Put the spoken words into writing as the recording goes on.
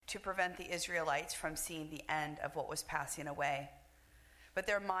to prevent the Israelites from seeing the end of what was passing away. But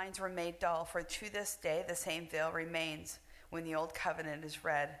their minds were made dull, for to this day the same veil remains when the old covenant is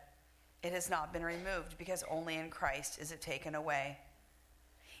read. It has not been removed, because only in Christ is it taken away.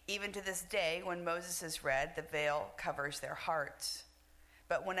 Even to this day, when Moses is read, the veil covers their hearts.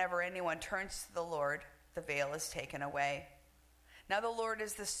 But whenever anyone turns to the Lord, the veil is taken away. Now the Lord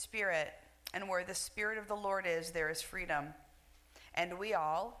is the Spirit, and where the Spirit of the Lord is, there is freedom. And we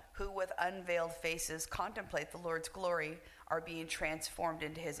all, who with unveiled faces contemplate the Lord's glory, are being transformed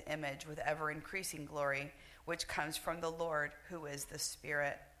into his image with ever-increasing glory, which comes from the Lord, who is the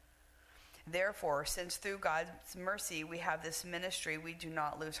Spirit. Therefore, since through God's mercy we have this ministry, we do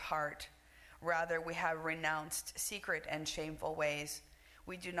not lose heart. Rather, we have renounced secret and shameful ways.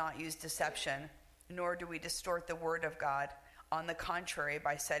 We do not use deception, nor do we distort the word of God. On the contrary,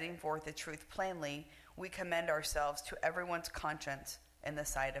 by setting forth the truth plainly, we commend ourselves to everyone's conscience in the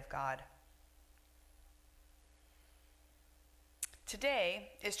sight of God. Today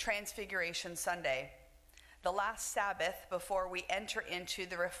is Transfiguration Sunday, the last Sabbath before we enter into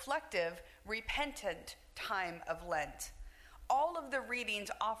the reflective, repentant time of Lent. All of the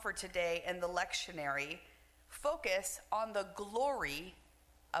readings offered today in the lectionary focus on the glory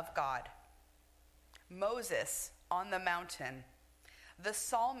of God. Moses on the mountain, the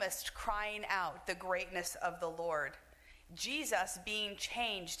psalmist crying out the greatness of the Lord, Jesus being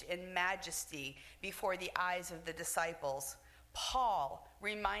changed in majesty before the eyes of the disciples, Paul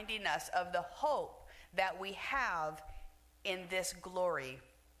reminding us of the hope that we have in this glory.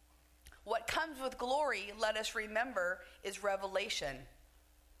 What comes with glory, let us remember, is revelation.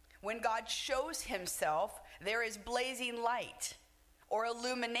 When God shows himself, there is blazing light or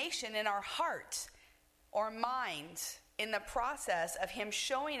illumination in our hearts or minds in the process of him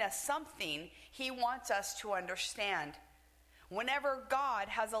showing us something he wants us to understand. Whenever God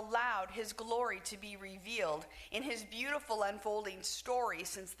has allowed his glory to be revealed in his beautiful unfolding story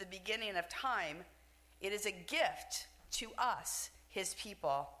since the beginning of time, it is a gift to us, his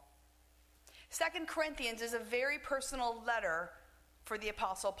people. 2 Corinthians is a very personal letter for the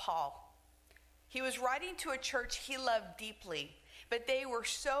Apostle Paul. He was writing to a church he loved deeply, but they were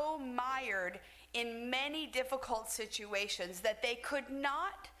so mired in many difficult situations that they could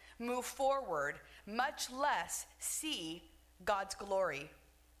not move forward, much less see God's glory.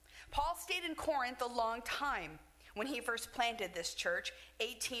 Paul stayed in Corinth a long time when he first planted this church,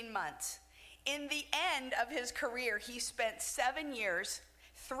 18 months. In the end of his career, he spent 7 years,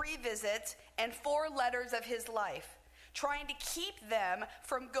 3 visits, and 4 letters of his life, trying to keep them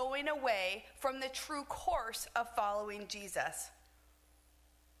from going away from the true course of following Jesus.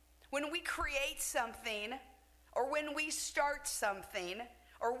 When we create something, or when we start something,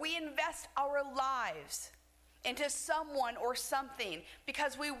 or we invest our lives into someone or something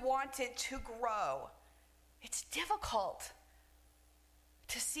because we want it to grow, it's difficult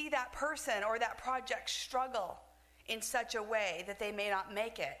to see that person or that project struggle in such a way that they may not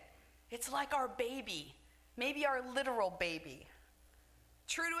make it. It's like our baby, maybe our literal baby.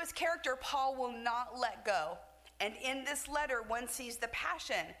 True to his character, Paul will not let go. And in this letter, one sees the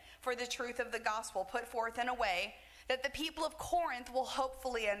passion for the truth of the gospel put forth in a way that the people of Corinth will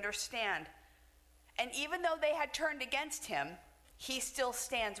hopefully understand. And even though they had turned against him, he still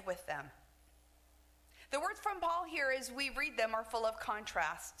stands with them. The words from Paul here, as we read them, are full of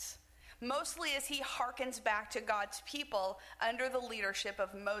contrasts, mostly as he hearkens back to God's people under the leadership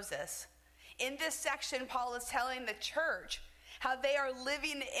of Moses. In this section, Paul is telling the church how they are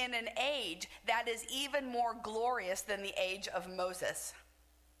living in an age that is even more glorious than the age of Moses.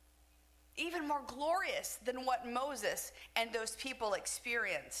 Even more glorious than what Moses and those people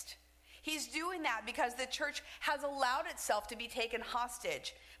experienced. He's doing that because the church has allowed itself to be taken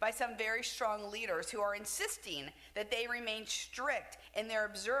hostage by some very strong leaders who are insisting that they remain strict in their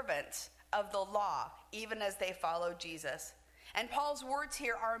observance of the law, even as they follow Jesus. And Paul's words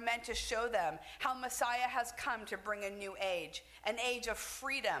here are meant to show them how Messiah has come to bring a new age, an age of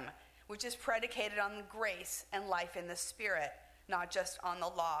freedom, which is predicated on grace and life in the Spirit, not just on the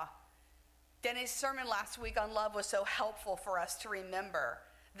law. Denny's sermon last week on love was so helpful for us to remember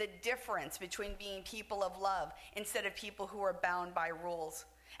the difference between being people of love instead of people who are bound by rules.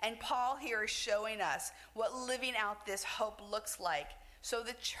 And Paul here is showing us what living out this hope looks like, so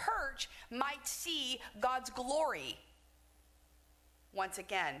the church might see God's glory once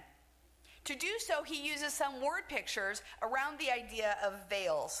again. To do so, he uses some word pictures around the idea of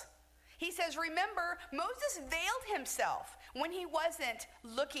veils. He says, remember, Moses veiled himself when he wasn't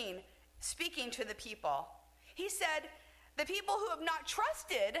speaking to the people. He said, the people who have not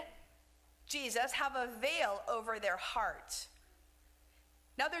trusted Jesus have a veil over their hearts.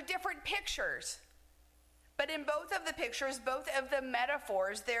 Now, they're different pictures, but in both of the pictures, both of the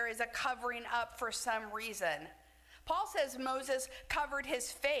metaphors, there is a covering up for some reason. Paul says Moses covered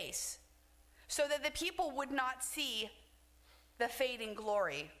his face so that the people would not see the fading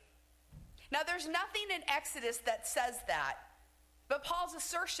glory. Now, there's nothing in Exodus that says that, but Paul's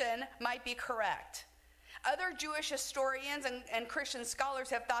assertion might be correct. Other Jewish historians and Christian scholars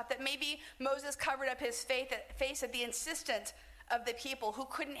have thought that maybe Moses covered up his face at the insistence of the people who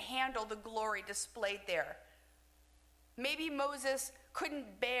couldn't handle the glory displayed there. Maybe Moses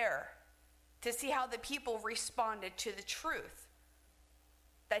couldn't bear to see how the people responded to the truth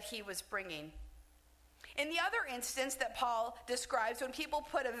that he was bringing. In the other instance that Paul describes, when people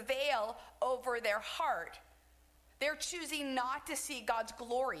put a veil over their heart, they're choosing not to see God's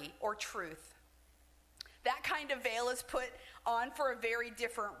glory or truth. That kind of veil is put on for a very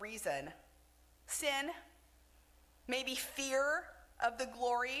different reason. Sin, maybe fear of the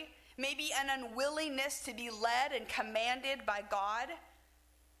glory, maybe an unwillingness to be led and commanded by God,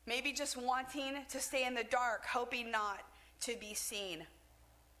 maybe just wanting to stay in the dark, hoping not to be seen.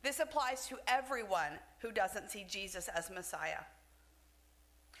 This applies to everyone who doesn't see Jesus as Messiah.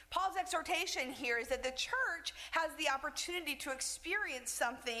 Paul's exhortation here is that the church has the opportunity to experience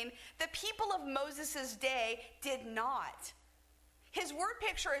something the people of Moses' day did not. His word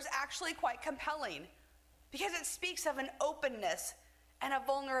picture is actually quite compelling because it speaks of an openness and a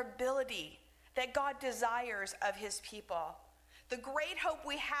vulnerability that God desires of his people. The great hope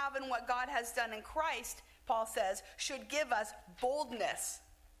we have in what God has done in Christ, Paul says, should give us boldness.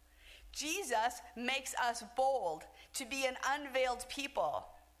 Jesus makes us bold to be an unveiled people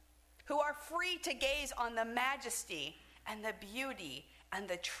who are free to gaze on the majesty and the beauty and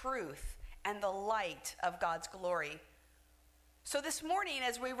the truth and the light of God's glory. So this morning,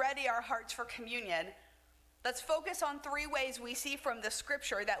 as we ready our hearts for communion, let's focus on three ways we see from the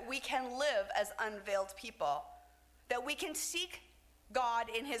scripture that we can live as unveiled people, that we can seek God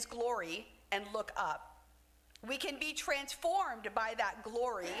in his glory and look up. We can be transformed by that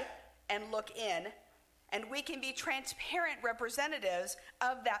glory and look in, and we can be transparent representatives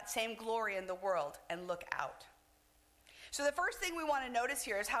of that same glory in the world and look out. So the first thing we want to notice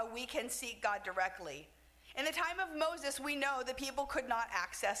here is how we can seek God directly. In the time of Moses, we know the people could not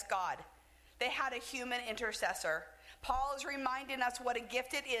access God. They had a human intercessor. Paul is reminding us what a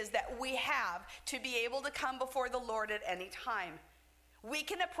gift it is that we have to be able to come before the Lord at any time. We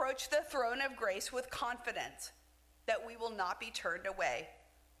can approach the throne of grace with confidence that we will not be turned away.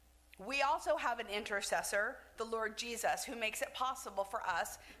 We also have an intercessor, the Lord Jesus, who makes it possible for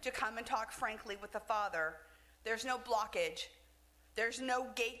us to come and talk frankly with the Father. There's no blockage. There's no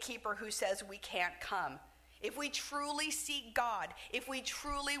gatekeeper who says we can't come. If we truly seek God, if we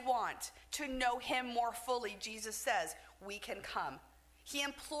truly want to know him more fully, Jesus says we can come. He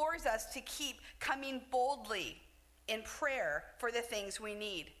implores us to keep coming boldly in prayer for the things we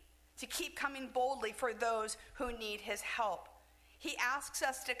need, to keep coming boldly for those who need his help. He asks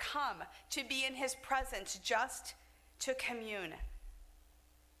us to come, to be in his presence, just to commune,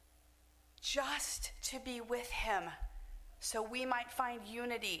 just to be with him, so we might find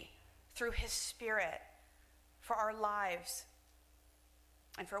unity through his Spirit for our lives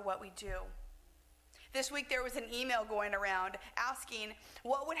and for what we do. This week there was an email going around asking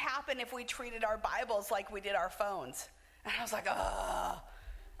what would happen if we treated our Bibles like we did our phones. And I was like,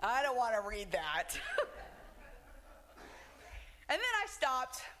 I don't want to read that. And then I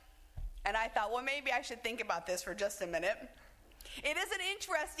stopped and I thought, well, maybe I should think about this for just a minute. It is an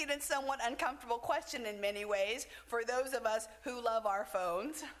interesting and somewhat uncomfortable question in many ways for those of us who love our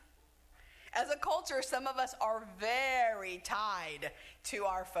phones. As a culture, some of us are very tied to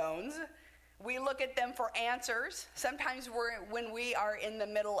our phones. We look at them for answers. Sometimes when we are in the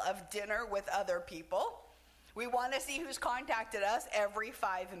middle of dinner with other people, we want to see who's contacted us every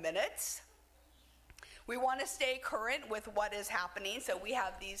 5 minutes. We want to stay current with what is happening, so we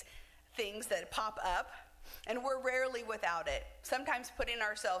have these things that pop up, and we're rarely without it, sometimes putting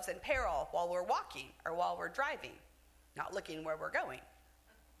ourselves in peril while we're walking or while we're driving, not looking where we're going.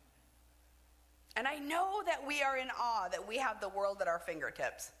 And I know that we are in awe that we have the world at our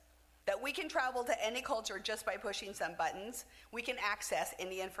fingertips, that we can travel to any culture just by pushing some buttons. We can access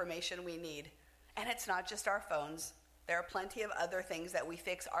any information we need. And it's not just our phones. There are plenty of other things that we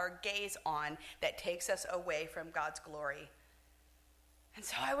fix our gaze on that takes us away from God's glory. And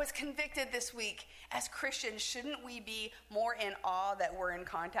so I was convicted this week, as Christians, shouldn't we be more in awe that we're in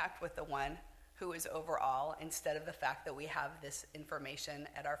contact with the one who is over all, instead of the fact that we have this information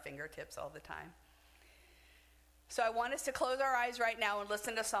at our fingertips all the time? So I want us to close our eyes right now and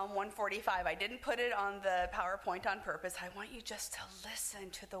listen to Psalm 145. I didn't put it on the PowerPoint on purpose. I want you just to listen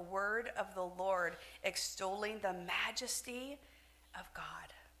to the word of the Lord extolling the majesty of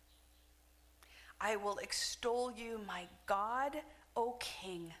God. I will extol you, my God, O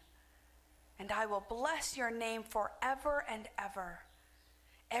King, and I will bless your name forever and ever.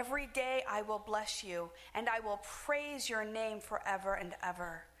 Every day I will bless you, and I will praise your name forever and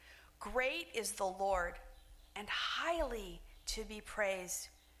ever. Great is the Lord, and highly to be praised,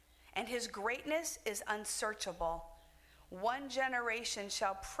 and his greatness is unsearchable. One generation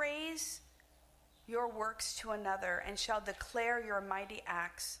shall praise your works to another, and shall declare your mighty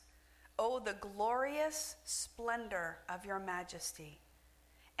acts. Oh, the glorious splendor of your majesty.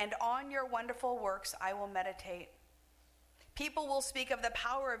 And on your wonderful works I will meditate. People will speak of the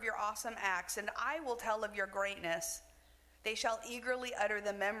power of your awesome acts, and I will tell of your greatness. They shall eagerly utter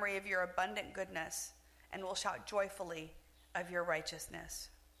the memory of your abundant goodness, and will shout joyfully of your righteousness.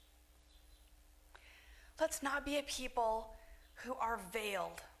 Let's not be a people who are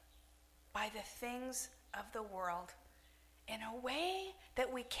veiled by the things of the world in a way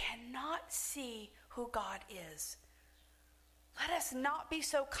that we cannot see who God is. Let us not be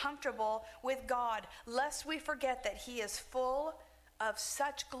so comfortable with God, lest we forget that he is full of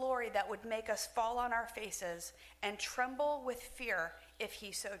such glory that would make us fall on our faces and tremble with fear if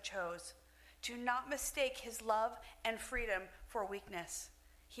he so chose. Do not mistake his love and freedom for weakness.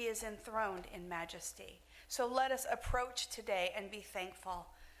 He is enthroned in majesty. So let us approach today and be thankful.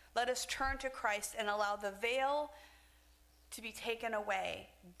 Let us turn to Christ and allow the veil to be taken away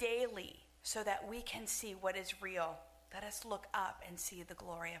daily so that we can see what is real. Let us look up and see the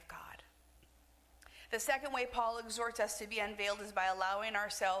glory of God. The second way Paul exhorts us to be unveiled is by allowing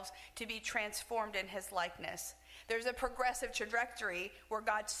ourselves to be transformed in his likeness. There's a progressive trajectory where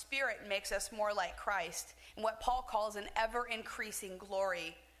God's Spirit makes us more like Christ, in what Paul calls an ever-increasing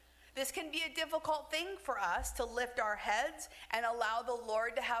glory. This can be a difficult thing for us to lift our heads and allow the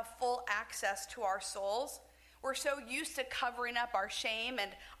Lord to have full access to our souls. We're so used to covering up our shame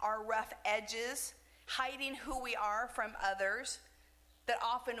and our rough edges, hiding who we are from others, that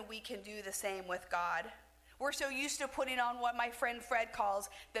often we can do the same with God. We're so used to putting on what my friend Fred calls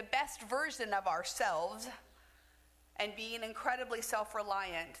the best version of ourselves and being incredibly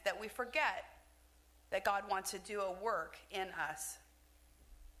self-reliant that we forget that God wants to do a work in us.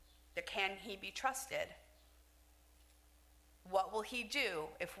 That can he be trusted? What will he do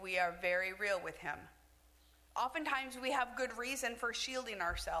if we are very real with him? Oftentimes we have good reason for shielding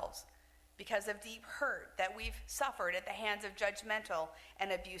ourselves because of deep hurt that we've suffered at the hands of judgmental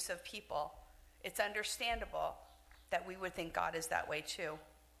and abusive people. It's understandable that we would think God is that way too.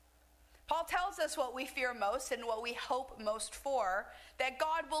 Paul tells us what we fear most and what we hope most for, that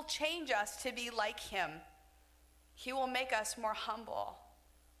God will change us to be like him. He will make us more humble,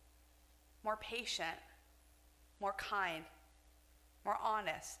 more patient, more kind, more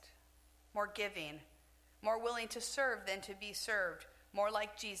honest, more giving, more willing to serve than to be served, more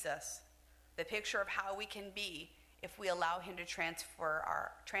like Jesus, the picture of how we can be if we allow him to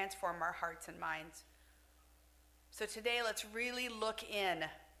transform our hearts and minds. So today, let's really look in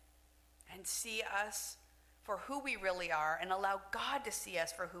and see us for who we really are and allow God to see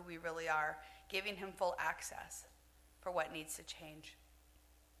us for who we really are, giving him full access for what needs to change.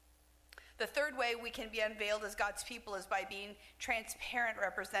 The third way we can be unveiled as God's people is by being transparent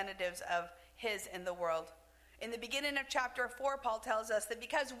representatives of his in the world. In the beginning of chapter 4, Paul tells us that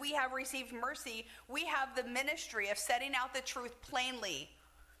because we have received mercy, we have the ministry of setting out the truth plainly,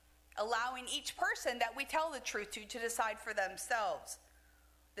 allowing each person that we tell the truth to decide for themselves.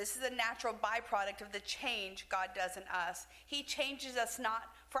 This is a natural byproduct of the change God does in us. He changes us not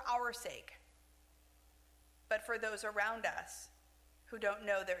for our sake, but for those around us who don't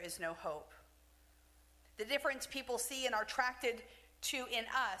know there is no hope. The difference people see and are attracted to in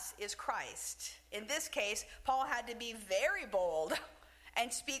us is Christ. In this case, Paul had to be very bold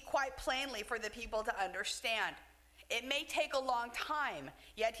and speak quite plainly for the people to understand. It may take a long time,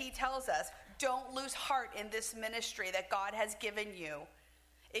 yet he tells us, don't lose heart in this ministry that God has given you.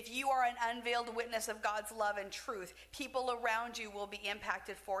 If you are an unveiled witness of God's love and truth, people around you will be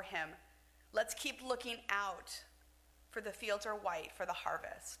impacted for him. Let's keep looking out, for the fields are white for the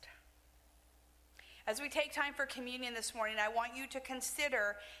harvest. As we take time for communion this morning, I want you to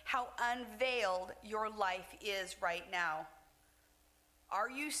consider how unveiled your life is right now. Are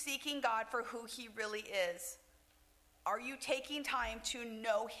you seeking God for who he really is? Are you taking time to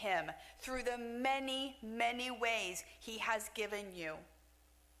know him through the many, many ways he has given you?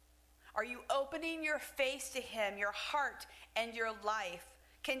 Are you opening your face to him, your heart and your life,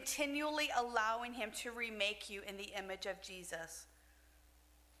 continually allowing him to remake you in the image of Jesus?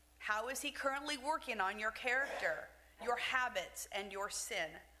 How is he currently working on your character, your habits, and your sin?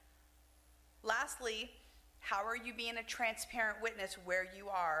 Lastly, how are you being a transparent witness where you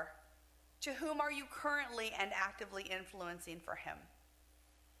are? To whom are you currently and actively influencing for him?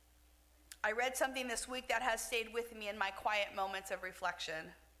 I read something this week that has stayed with me in my quiet moments of reflection.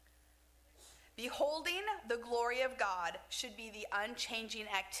 Beholding the glory of God should be the unchanging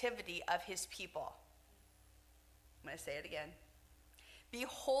activity of his people. I'm going to say it again.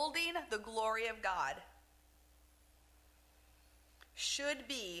 Beholding the glory of God should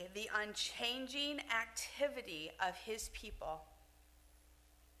be the unchanging activity of his people.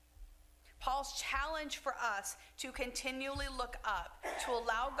 Paul's challenge for us to continually look up, to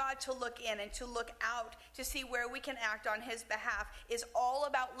allow God to look in and to look out to see where we can act on his behalf is all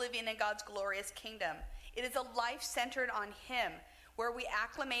about living in God's glorious kingdom. It is a life centered on him, where we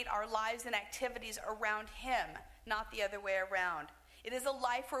acclimate our lives and activities around him, not the other way around. It is a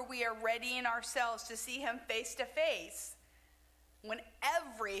life where we are readying ourselves to see him face to face, when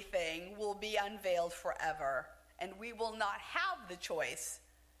everything will be unveiled forever, and we will not have the choice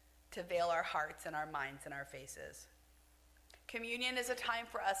to veil our hearts and our minds and our faces. Communion is a time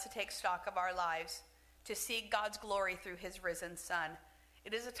for us to take stock of our lives, to seek God's glory through his risen Son.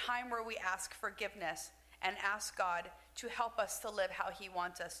 It is a time where we ask forgiveness and ask God to help us to live how he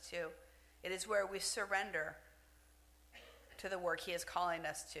wants us to. It is where we surrender to the work he is calling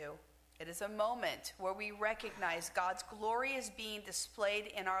us to. It is a moment where we recognize God's glory is being displayed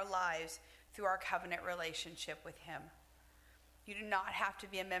in our lives through our covenant relationship with him. You do not have to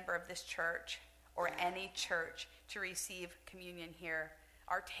be a member of this church or any church to receive communion here.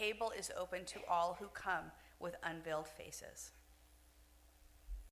 Our table is open to all who come with unveiled faces.